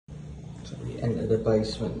enter the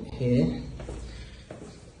basement here,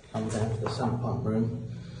 come down to the sump pump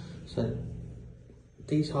room. So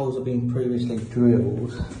these holes have been previously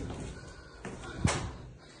drilled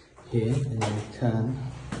here, and then we turn,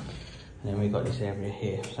 and then we've got this area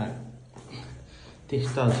here. So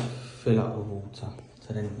this does fill up with water.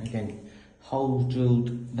 So then again, holes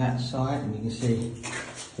drilled that side, and you can see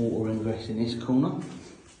water ingress in this corner.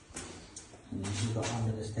 And then you've got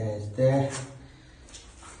under the stairs there.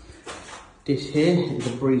 This here is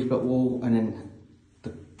a breeze block wall, and then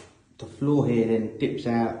the floor here then dips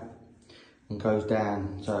out and goes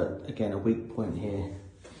down. So again, a weak point here.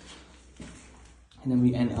 And then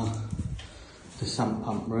we enter the sump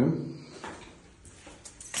pump room.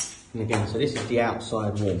 And again, so this is the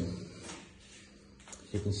outside wall.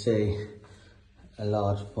 As you can see, a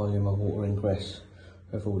large volume of water ingress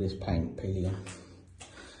with all this paint peeling.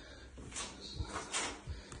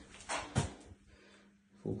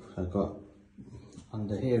 I've got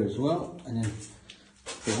under here as well, and then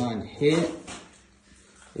behind here,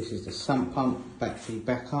 this is the sump pump, battery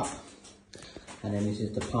backup, and then this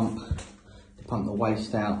is the pump to pump the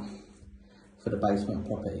waste out for the basement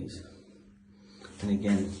properties. And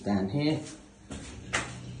again, down here,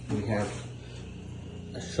 we have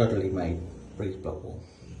a shoddily made breeze block wall.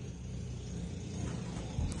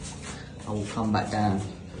 I will come back down,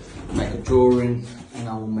 make a drawing, and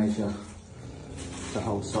I will measure the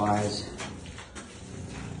whole size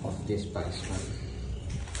of this basement.